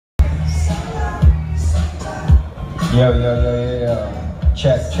Yo, yo, yo, yo, yo.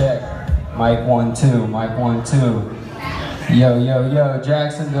 Check, check. Mic 1, 2, mic 1, 2. Yo, yo, yo,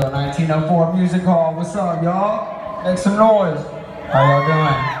 Jacksonville, 1904 Music Hall. What's up, y'all? Make some noise. How y'all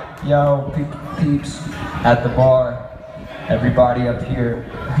doing? Yo, peeps at the bar. Everybody up here.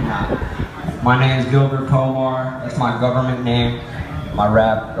 My name is Gilbert Pomar. That's my government name. My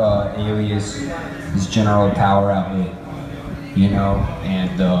rap alias is General Power Outlet. You know,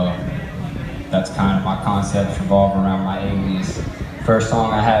 and that's kind of my concepts revolve around my alias. First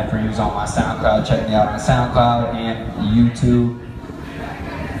song I had for you is on my SoundCloud. Check me out on SoundCloud and YouTube,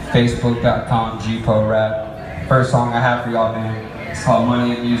 Facebook.com, GPoRap. First song I have for y'all, man, it's called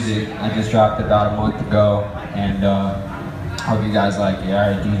Money and Music. I just dropped it about a month ago, and hope you guys like it.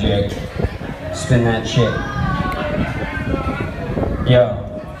 Alright, DJ, spin that shit. Yo,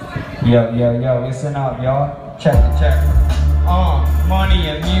 yo, yo, listen up, y'all. Check it, check it. Money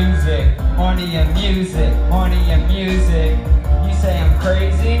and music, money and music, money and music. You say I'm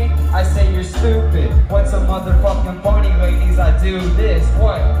crazy, I say you're stupid. What's so motherfucking funny, ladies? I do this,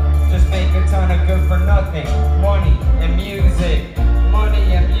 what? Just make a ton of good for nothing. Money and music, money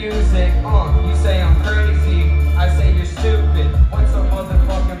and music. You say I'm crazy, I say you're stupid. What's so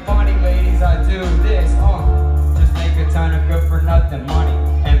motherfucking funny, ladies? I do this, just make a ton of good for nothing. Money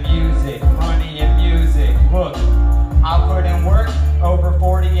and music, money and music. Look, I'll put in work over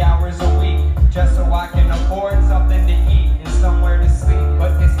 40 hours a week just so I can afford something to eat and somewhere to sleep.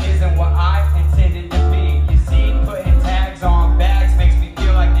 But this isn't what I intended to be. You see, putting tags on bags makes me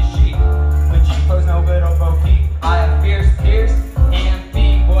feel like the sheep. But G-Po's no little Bo Peep. I have fierce peers and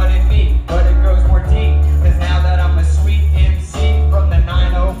feed blood in me, but it goes more deep. Cause now that I'm a sweet MC from the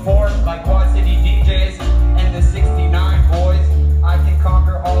 904, like Quad City DJs and the 69 boys, I can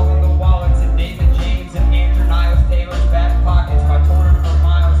conquer all of the wallets and David James and Andrew Niles Taylor's back pockets by touring for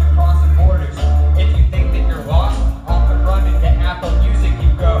miles and crossing borders. If you think that you're lost, off and running to Apple Music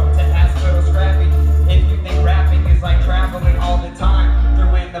you go, to Ask Little Scrappy. If you think rapping is like traveling all the time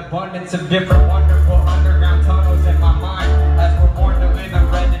through an abundance of different wonderful underground tunnels in my mind, as we're born to live and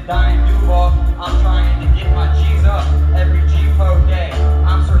bred to die in Duval, I'm trying to get my G's up every G-Po day.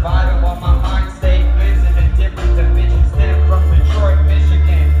 I'm surviving while my mind state lives in a different dimension, stem from Detroit,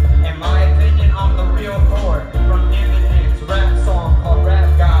 Michigan. In my opinion, I'm the real Thor from Eminem's rap song called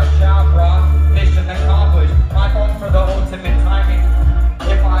Rap God, Job Rock, mission accomplished. My hope for the ultimate timing.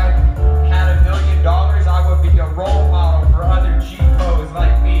 If I had $1 million, I would be a role model for other G-Pos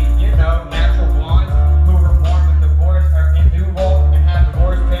like me. You know, natural blondes who were born with divorce or in Duval and have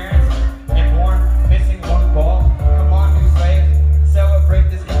divorced parents and born missing one ball. Come on, new slaves, celebrate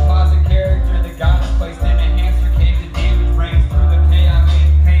this composite character that God has placed in a hamster cage to damage brains through the pain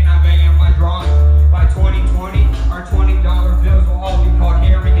I made in my drawings. By 2020, our $20 bills will all be called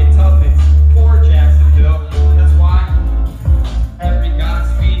Harry and Tuppence. Poor Jacksonville. That's why every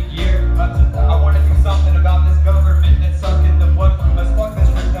Godspeed year I want to do something about this government that's sucking the blood from us. Fuck this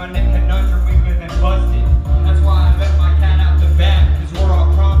redundant conundrum we live in busted. That's why I let my cat out the bag, cause we're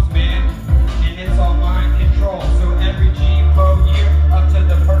all crumbs, man, and it's all mind control. So every G-Pro year up to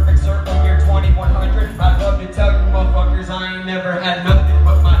the perfect circle year 2100, I'd love to tell you motherfuckers I ain't never had nothing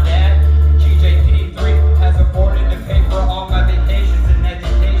but my dad. GJP3 has afforded to pay for all my vacations and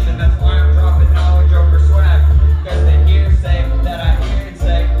education. That's why I'm dropping knowledge over swag, cause the hearsay that I hear and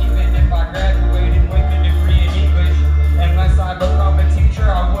say, even if I graduated with a degree in English, unless I become a teacher,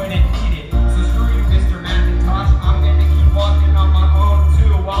 I wouldn't need it. So screw you, Mr. Macintosh, I'm gonna keep walking on my own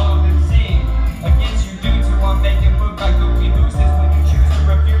too while I'm emceeing against you due to I'm making look like goofy gooses when you choose to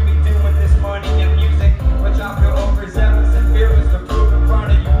refute me doing this money and music, which I feel overzealous and fearless to prove in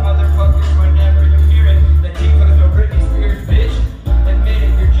front of you motherfuckers whenever you hear it. The G-Po's no Britney Spears, bitch. Admit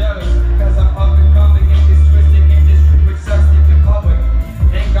it, you're jealous, cause I'm up and coming in this twisted industry which sucks deep in public.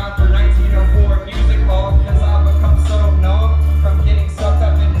 Thank God for 1904 Music Hall, cause I've become so numb from getting sucked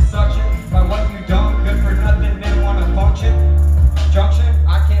up into suction by what you dumb, good for nothing men wanna function. Junction,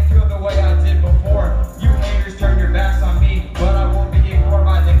 I can't feel the way I did before. You haters turn your backs on me, but I won't be ignored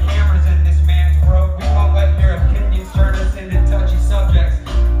by the cameras in this man's world. We won't let your opinions turn us into touchy subjects.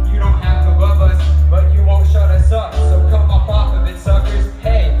 You don't have to love us, but you won't shut us up. So come up off of it, suckers.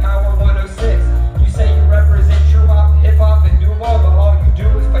 Hey, Power 106. You say you represent true hip-hop and Duval, but all you do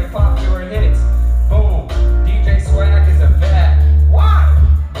is play popular hits. Boom. DJ Swag is a vet. Why?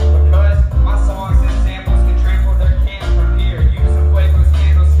 Because my songs and samples can trample their can from here. Using Fuego's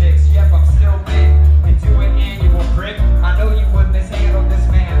candlesticks. Yep, I'm still big and do an annual prick. I know you would mishandle this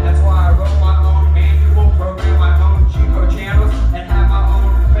man. That's why I wrote my own manual, program my own G-Pro channels, and have my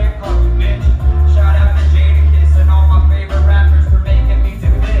own fan club, you bitch. Shout out to Jadakiss and all my favorite rappers for making me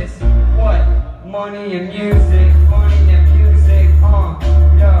do this. What? Money and music. Money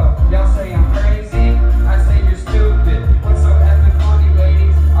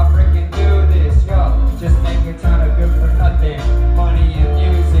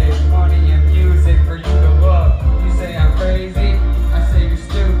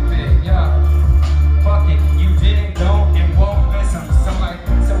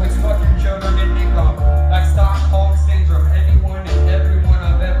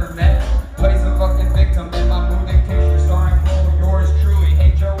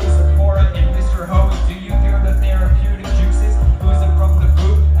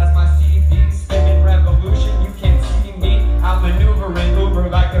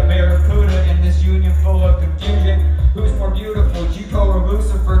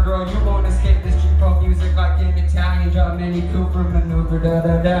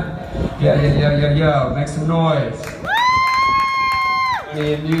yo, make some noise.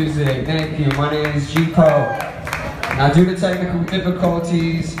 Money and music, thank you. My name is G-Po. Now due to technical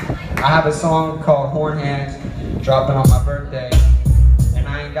difficulties, I have a song called Horn Hands, dropping on my birthday. And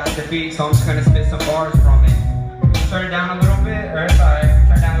I ain't got the beat, so I'm just gonna spit some bars from it. Turn it down a little bit, or sorry,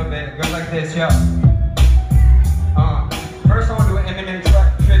 turn it down a little bit. It goes like this, yo. First I want to do an Eminem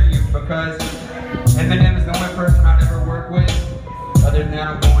tribute, because Eminem is the only person I've ever worked with, other than that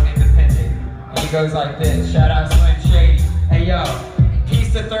I'm going independent. And he goes like this, shout out Slim Shady. Hey yo,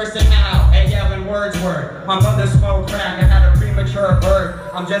 peace to Thurston Howe, hey Ellen Wordsworth. My mother smoked crack and had a premature birth.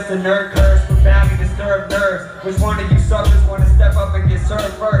 I'm just a nerd curse with badly disturbed nerves. Which one of you suckers want to step up and get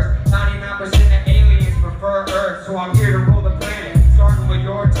served first? 99% of aliens prefer Earth, so I'm here to rule the planet, starting with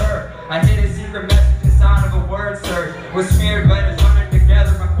your turf. I hid a secret message inside of a word search, with smeared letters running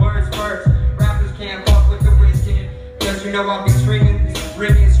together with words first. Rappers can't fuck with the whiskey, cause you know I'll be stringing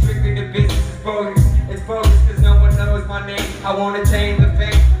strictly to business. It's bogus cause no one knows my name. I won't attain the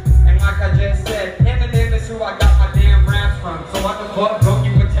fame, and like I just said, Eminem is who I got my damn raps from. So what the fuck, don't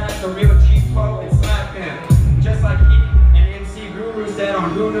you attack the real G-Po and slap him? Just like he and MC Guru said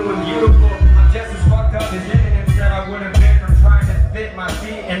on Lulu and Beautiful, I'm just as fucked up as Eminem said I would have been from trying to fit my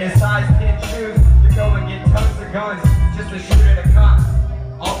feet in his size 10 shoes to go and get tons of guns just to shoot at a cop.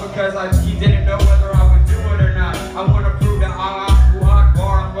 All because he didn't know whether I would do it or not. I want to prove that I'm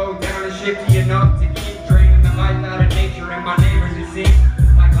low down and shifty enough to keep draining the life out of nature and my neighbors. It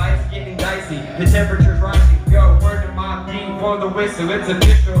seems like life's getting dicey, the temperature's rising. Yo, word to my beat for the whistle, it's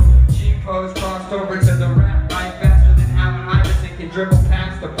official. G-Po's crossed over to the rap life faster than Allen Iverson can dribble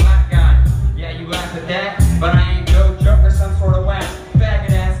past the black guy. Yeah, you laugh at that, but I ain't no joke or some sort of whack.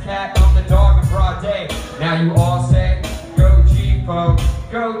 Faggot ass cat, I'm the dog in broad day. Now you all say, go G-Po,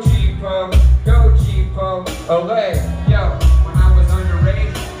 go G-Po, go G-Po, olay. Yo, when I was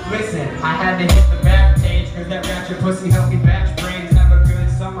underage, listen, I had to hit the back page, cause that ratchet pussy helped me batch brains. Have a good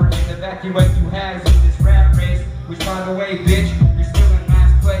summer and evacuate you hags in this rap race. Which by the way, bitch, you're still in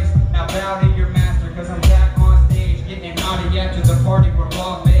last place. Now bow to your master, cause I'm back on stage, getting naughty after the party we're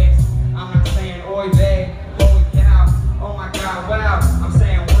all babes. I'm not saying oi babe, holy cow, oh my god, wow. I'm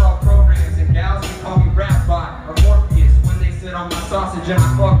saying we're all programs, and gals can call me Rap Bot or Morpheus when they sit on my sausage and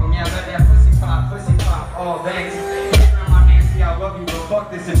I fuck them. Yeah, let that pussy pop, oh thanks. I love you, but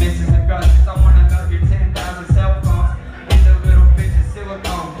fuck this and this is Augustus. I wanna know your 10,000 cell phones in the little bitch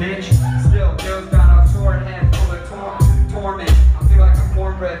silicone, bitch. Still, Joe's got a sore head full of torment. I feel like a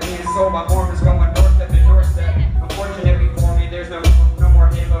cornbread being sold by Mormons going north at the doorstep. Unfortunately for me, there's no more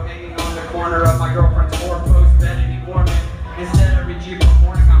halo hanging on the corner of my girlfriend's four-post bed anymore, man. Instead of Rejuve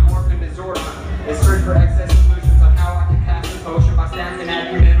morning, I'm morphing to Zorba and search for excess solutions on how I can pass the potion by stacking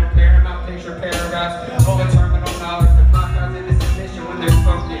accidental paramount picture paragraphs full of terminal knowledge. In this submission when they're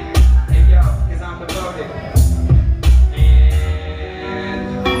spoken. Hey yo, cause I'm devoted. And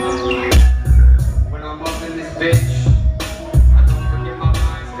when I'm up in this bitch, I don't forget my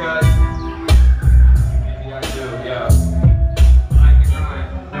lines, cause maybe I do, yo. I can grind,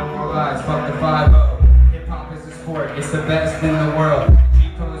 no more lies, fuck the 5-0. Hip hop is a sport, it's the best in the world.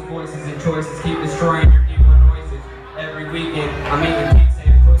 G-Po's voices and choices keep destroying your evil noises. Every weekend, I'm eating pizza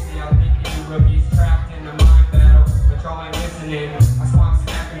and pussy, I'm thinking you rookies trapped in the mind battle. Y'all ain't listening. I swan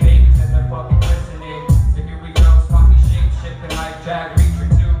snapping babies and they're fucking listening. So here we go, sloppy shape shifting like Jack Reacher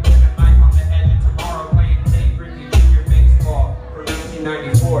 2. With a knife on the edge of tomorrow, playing Dave Ricky Jr. baseball for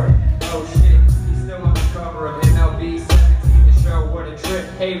 1994. Oh shit, he's still on the cover of MLB 17 to show what a trip.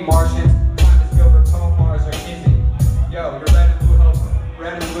 Hey Martians, time to Gilbert Pomars or is it? Yo, your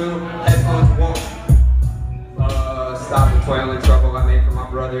red and blue headphones won't stop the toil and trouble I made for my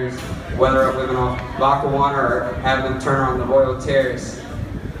brothers. Whether I'm living off Lackawanna or having them turn on the Royal Terrace,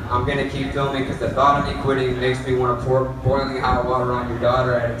 I'm gonna keep filming because the thought of me quitting makes me want to pour boiling hot water on your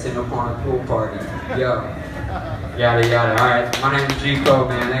daughter at a Tyndall Pond pool party. Yo, yada yada. Alright, my name is G-Po,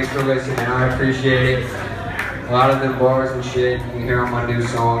 man. Thanks for listening. I appreciate it. A lot of them bars and shit you can hear on my new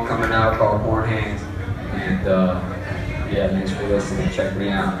song coming out called Horn Hands. And yeah, thanks for listening. Check me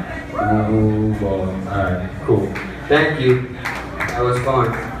out. Ooh, boy. Alright, cool. Thank you. That was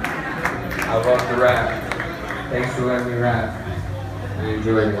fun. I love the rap. Thanks for letting me rap. I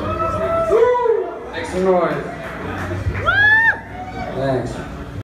enjoyed it. Woo! Make some noise. Thanks.